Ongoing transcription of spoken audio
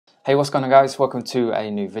Hey, what's going on guys? Welcome to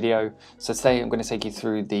a new video. So today I'm going to take you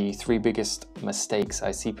through the 3 biggest mistakes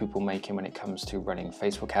I see people making when it comes to running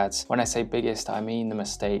Facebook ads. When I say biggest, I mean the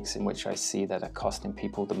mistakes in which I see that are costing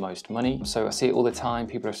people the most money. So I see it all the time.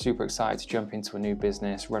 People are super excited to jump into a new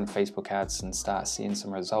business, run Facebook ads and start seeing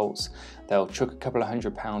some results. They'll chuck a couple of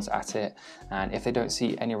 £100 at it, and if they don't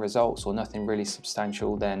see any results or nothing really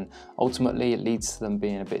substantial, then ultimately it leads to them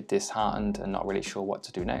being a bit disheartened and not really sure what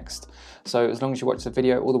to do next. So as long as you watch the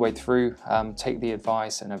video all the way through, take the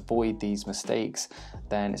advice and avoid these mistakes,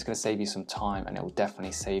 then it's going to save you some time and it will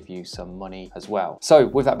definitely save you some money as well. So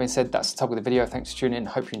with that being said, that's the topic of the video. Thanks for tuning in.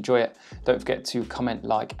 Hope you enjoy it. Don't forget to comment,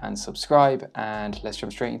 like and subscribe, and let's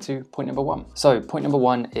jump straight into point number 1. So point number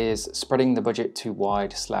 1 is spreading the budget too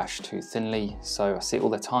wide / too thinly. So I see it all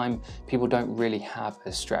the time. People don't really have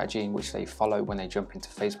a strategy in which they follow when they jump into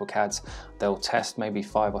Facebook ads. They'll test maybe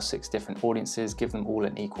 5 or 6 different audiences, give them all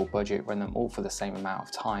an equal budget, run them all for the same amount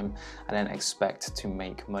of time, and then expect to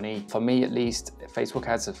make money. For me at least, Facebook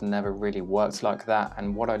ads have never really worked like that,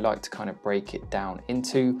 and what I like to kind of break it down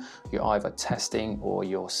into, you're either testing or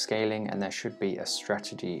you're scaling, and there should be a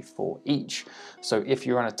strategy for each. So if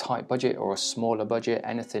you're on a tight budget or a smaller budget,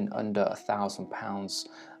 anything under £1,000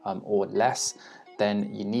 or less,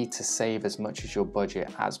 then you need to save as much as your budget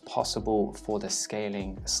as possible for the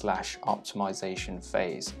scaling / optimization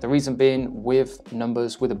phase. The reason being, with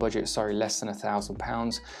a budget less than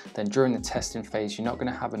 £1,000, then during the testing phase, you're not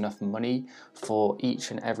going to have enough money for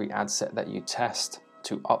each and every ad set that you test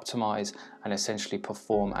to optimize and essentially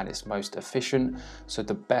perform at its most efficient. So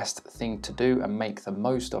the best thing to do and make the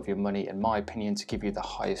most of your money, in my opinion, to give you the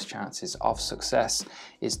highest chances of success,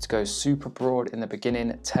 is to go super broad in the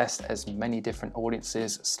beginning, test as many different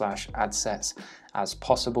audiences / ad sets as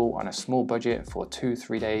possible on a small budget for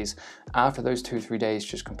 2-3 days. After those 2-3 days,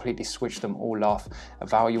 just completely switch them all off,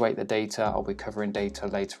 evaluate the data. I'll be covering data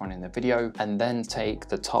later on in the video, and then take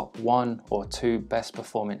the top 1 or 2 best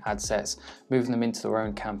performing ad sets, move them into their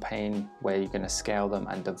own campaign where you're going to scale them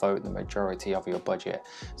and devote the majority of your budget.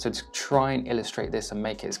 So to try and illustrate this and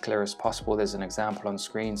make it as clear as possible, there's an example on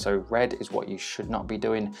screen. So red is what you should not be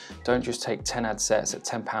doing. Don't just take 10 ad sets at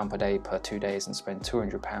 £10 per day per 2 days and spend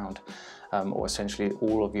 £200. Or essentially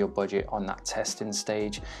all of your budget on that testing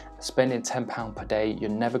stage. Spending £10 per day, you're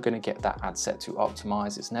never going to get that ad set to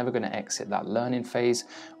optimize. It's never going to exit that learning phase,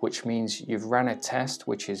 which means you've ran a test,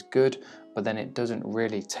 which is good, but then it doesn't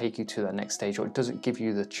really take you to the next stage, or it doesn't give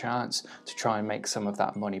you the chance to try and make some of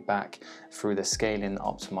that money back through the scaling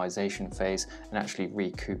optimization phase and actually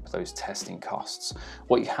recoup those testing costs.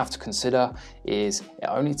 What you have to consider is it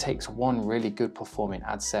only takes one really good performing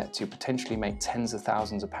ad set to potentially make tens of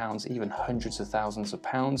thousands of pounds, even hundreds of thousands of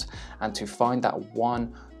pounds, and to find that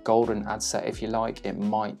one golden ad set, if you like, it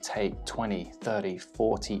might take 20, 30,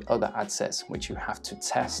 40 other ad sets which you have to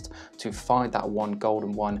test to find that one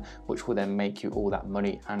golden one, which will then make you all that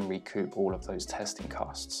money and recoup all of those testing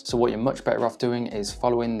costs. So what you're much better off doing is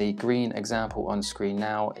following the green example on screen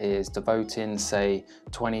now, is devoting say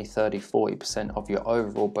 20, 30, 40% of your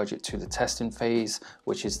overall budget to the testing phase,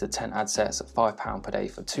 which is the 10 ad sets at £5 per day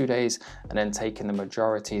for 2 days, and then taking the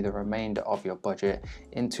majority, the remainder of your budget,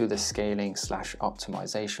 into the scaling /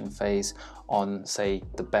 optimization phase on say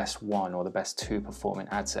the best 1 or the best 2 performing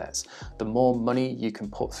ad sets. The more money you can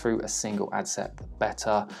put through a single ad set, the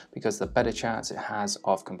better, because the better chance it has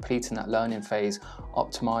of completing that learning phase,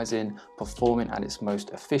 optimizing, performing at its most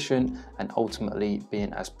efficient, and ultimately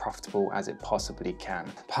being as profitable as it possibly can.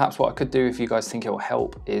 Perhaps what I could do, if you guys think it will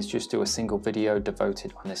help, is just do a single video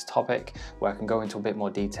devoted on this topic where I can go into a bit more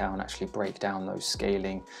detail and actually break down those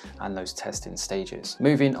scaling and those testing stages.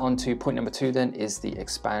 Moving on to point number 2 then, is the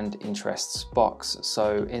expand interests box.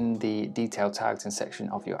 So in the detailed targeting section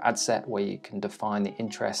of your ad set, where you can define the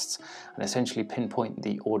interests and essentially pinpoint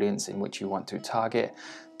the audience in which you want to target,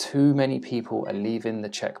 too many people are leaving the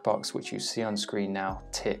checkbox, which you see on screen now,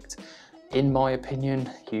 ticked. In my opinion,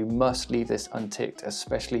 you must leave this unticked,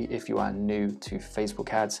 especially if you are new to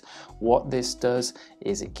Facebook ads. What this does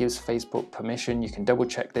is it gives Facebook permission. You can double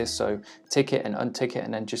check this, so tick it and untick it,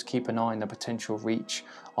 and then just keep an eye on the potential reach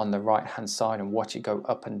on the right hand side and watch it go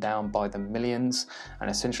up and down by the millions. And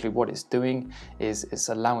essentially what it's doing is it's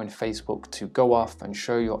allowing Facebook to go off and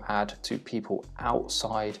show your ad to people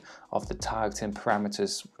outside of the targeting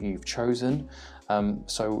parameters you've chosen.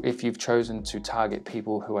 So if you've chosen to target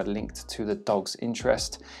people who are linked to the dog's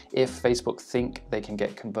interest, if Facebook think they can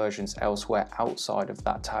get conversions elsewhere outside of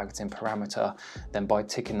that targeting parameter, then by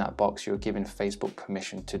ticking that box, you're giving Facebook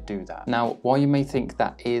permission to do that. Now, while you may think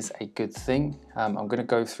that is a good thing, I'm going to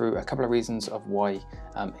go through a couple of reasons of why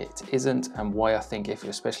it isn't, and why I think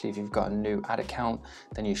especially if you've got a new ad account,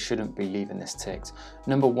 then you shouldn't be leaving this ticked.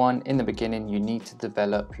 Number one, in the beginning, you need to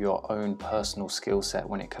develop your own personal skill set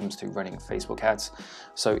when it comes to running Facebook ads.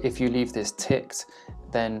 So if you leave this ticked,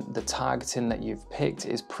 then the targeting that you've picked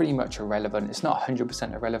is pretty much irrelevant. It's not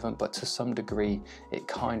 100% irrelevant, but to some degree it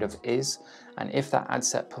kind of is. And if that ad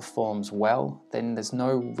set performs well, then there's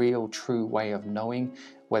no real true way of knowing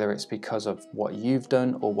whether it's because of what you've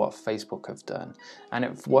done or what Facebook have done. And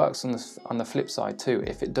it works on the flip side too.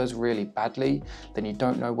 If it does really badly, then you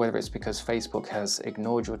don't know whether it's because Facebook has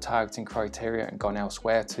ignored your targeting criteria and gone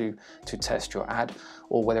elsewhere to test your ad,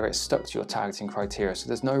 or whether it's stuck to your targeting criteria. So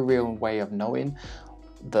there's no real way of knowing.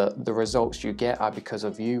 The results you get are because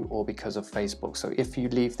of you or because of Facebook. So if you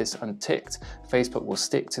leave this unticked, Facebook will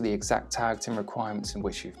stick to the exact targeting requirements in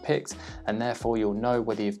which you've picked, and therefore you'll know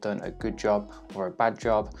whether you've done a good job or a bad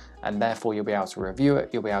job, and therefore you'll be able to review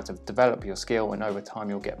it, you'll be able to develop your skill, and over time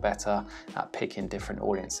you'll get better at picking different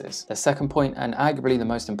audiences. The second point, and arguably the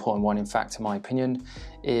most important one in fact in my opinion,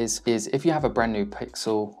 is if you have a brand new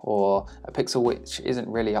pixel, or a pixel which isn't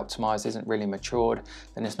really optimized, isn't really matured,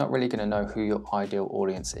 then it's not really going to know who your ideal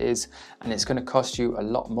audience is, and it's going to cost you a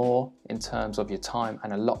lot more in terms of your time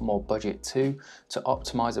and a lot more budget too to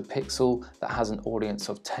optimize a pixel that has an audience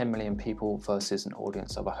of 10 million people versus an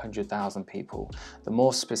audience of 100,000 people. The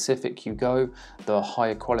more specific you go, the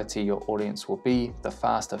higher quality your audience will be, the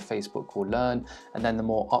faster Facebook will learn, and then the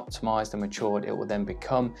more optimized and matured it will then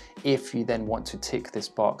become if you then want to tick this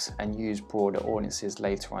box and use broader audiences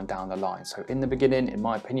later on down the line. So in the beginning, in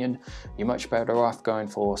my opinion, you're much better off going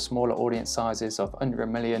for smaller audience sizes of under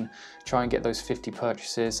 1 million. Try and get those 50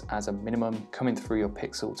 purchases as a minimum coming through your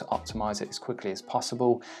pixel to optimize it as quickly as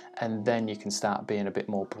possible, and then you can start being a bit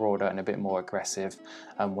more broader and a bit more aggressive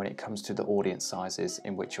when it comes to the audience sizes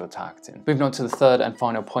in which you're targeting. Moving on to the third and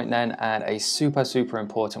final point then, and a super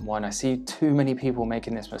important one. I see too many people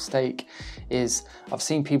making this mistake. Is I've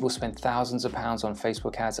seen people spend thousands of pounds on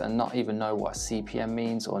Facebook ads and not even know what a CPM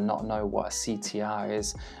means, or not know what a CTR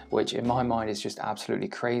is, which in my mind is just absolutely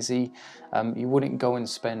crazy. You wouldn't go and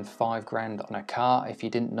spend 5 grand on a car if you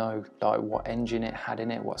didn't know like what engine it had in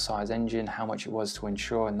it, what size engine, how much it was to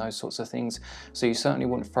insure, and those sorts of things. So you certainly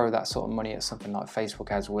wouldn't throw that sort of money at something like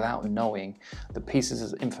Facebook ads without knowing the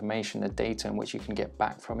pieces of information, the data in which you can get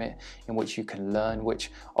back from it, in which you can learn,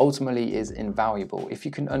 which ultimately is invaluable. If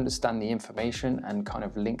you can understand the information and kind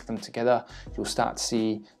of link them together, you'll start to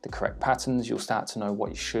see the correct patterns, you'll start to know what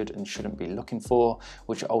you should and shouldn't be looking for,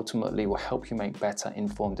 which ultimately will help you make better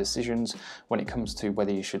informed decisions when it comes to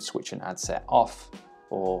whether you should switch an ad set off,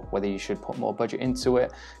 or whether you should put more budget into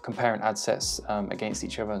it, comparing ad sets against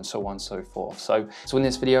each other, and so on and so forth. So in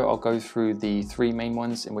this video, I'll go through the 3 main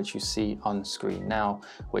ones in which you see on screen now,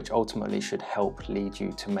 which ultimately should help lead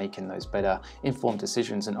you to making those better informed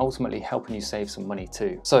decisions and ultimately helping you save some money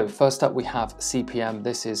too. So first up we have CPM.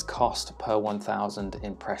 This is cost per 1,000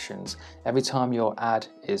 impressions. Every time your ad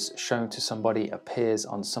is shown to somebody, appears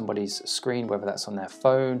on somebody's screen, whether that's on their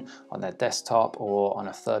phone, on their desktop, or on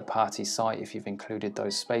a third-party site, if you've included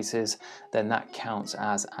those spaces, then that counts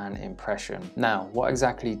as an impression. Now, what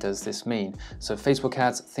exactly does this mean? So Facebook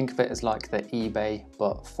ads, think of it as like the eBay,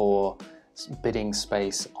 but for bidding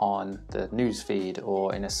space on the newsfeed,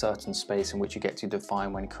 or in a certain space in which you get to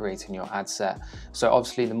define when creating your ad set. So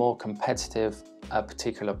obviously the more competitive a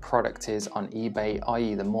particular product is on eBay,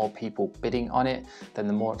 i.e. the more people bidding on it, then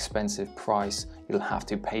the more expensive price you'll have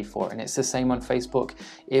to pay for it. And it's the same on Facebook.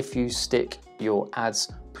 If you stick your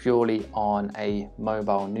ads purely on a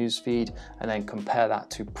mobile newsfeed and then compare that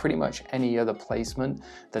to pretty much any other placement,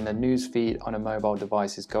 then the newsfeed on a mobile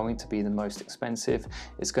device is going to be the most expensive.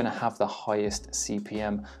 It's going to have the highest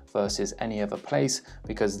CPM versus any other place,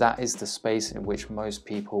 because that is the space in which most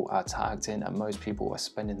people are targeting and most people are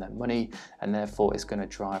spending their money, and therefore it's going to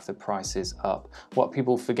drive the prices up. What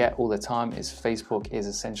people forget all the time is Facebook is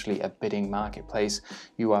essentially a bidding marketplace.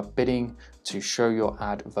 You are bidding to show your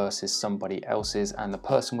ad versus somebody else's, and the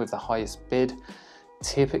person with the highest bid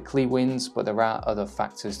typically wins, but there are other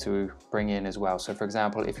factors to bring in as well. So for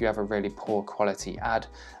example, if you have a really poor quality ad,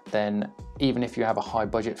 then even if you have a high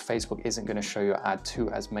budget, Facebook isn't going to show your ad to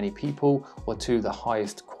as many people or to the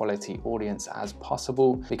highest quality audience as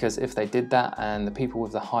possible, because if they did that and the people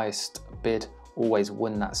with the highest bid always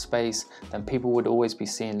won that space, then people would always be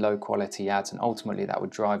seeing low quality ads, and ultimately that would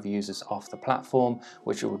drive users off the platform,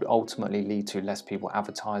 which would ultimately lead to less people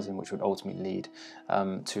advertising, which would ultimately lead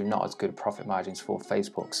to not as good profit margins for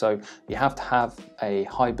Facebook. So you have to have a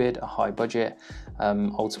high bid, a high budget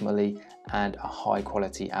ultimately, and a high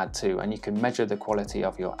quality ad too. And you can measure the quality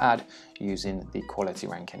of your ad using the quality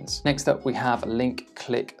rankings. Next up, we have link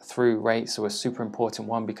click-through rate. So a super important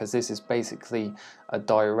one, because this is basically a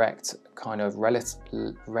direct kind of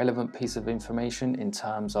relevant piece of information in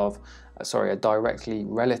terms of, a directly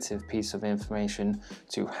relative piece of information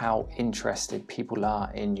to how interested people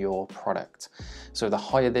are in your product. So the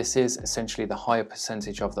higher this is, essentially the higher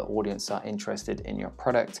percentage of the audience are interested in your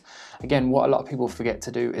product. Again, what a lot of people forget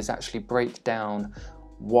to do is actually break down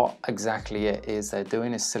what exactly it is they're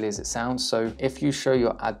doing, as silly as it sounds. So if you show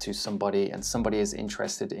your ad to somebody and somebody is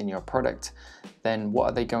interested in your product, then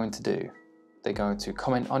what are they going to do? They're going to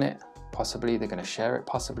comment on it, possibly they're going to share it,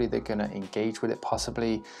 possibly they're going to engage with it,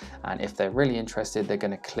 possibly, and if they're really interested, they're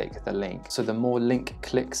going to click the link. So the more link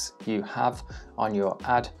clicks you have on your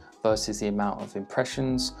ad versus the amount of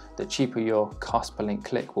impressions, the cheaper your cost per link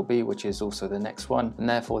click will be, which is also the next one. And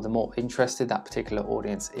therefore, the more interested that particular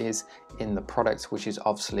audience is in the product, which is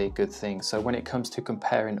obviously a good thing. So when it comes to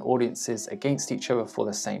comparing audiences against each other for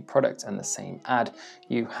the same product and the same ad,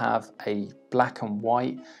 you have a black and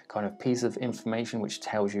white kind of piece of information which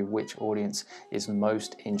tells you which audience is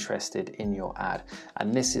most interested in your ad.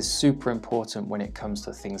 And this is super important when it comes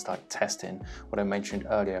to things like testing, what I mentioned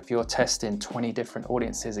earlier. If you're testing 20 different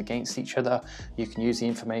audiences against each other, you can use the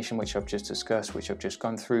information which I've just discussed, which I've just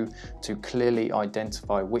gone through, to clearly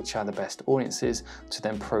identify which are the best audiences to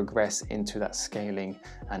then progress into that scaling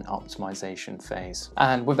and optimization phase.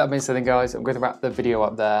 And with that being said, then guys, I'm going to wrap the video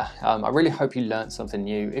up there. I really hope you learned something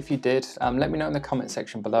new. If you did, let me know in the comment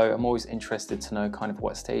section below. I'm always interested to know kind of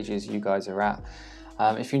what stages you guys are at.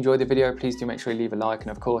 If you enjoyed the video, please do make sure you leave a like. And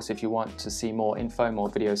of course, if you want to see more info, more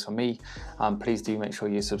videos from me, please do make sure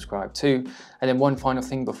you subscribe too. And then one final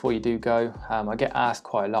thing before you do go, I get asked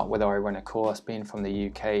quite a lot whether I run a course. Being from the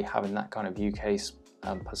UK, having that kind of UK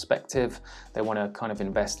perspective, they want to kind of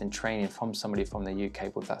invest in training from somebody from the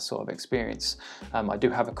UK with that sort of experience. I do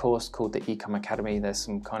have a course called the Ecom Academy. There's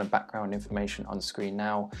some kind of background information on screen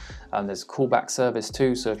now. There's a callback service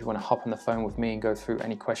too, so if you want to hop on the phone with me and go through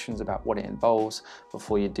any questions about what it involves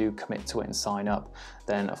before you do commit to it and sign up,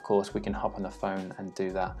 then of course we can hop on the phone and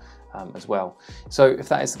do that as well. So if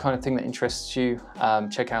that is the kind of thing that interests you,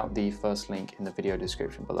 check out the first link in the video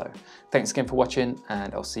description below. Thanks again for watching,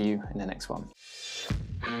 and I'll see you in the next one.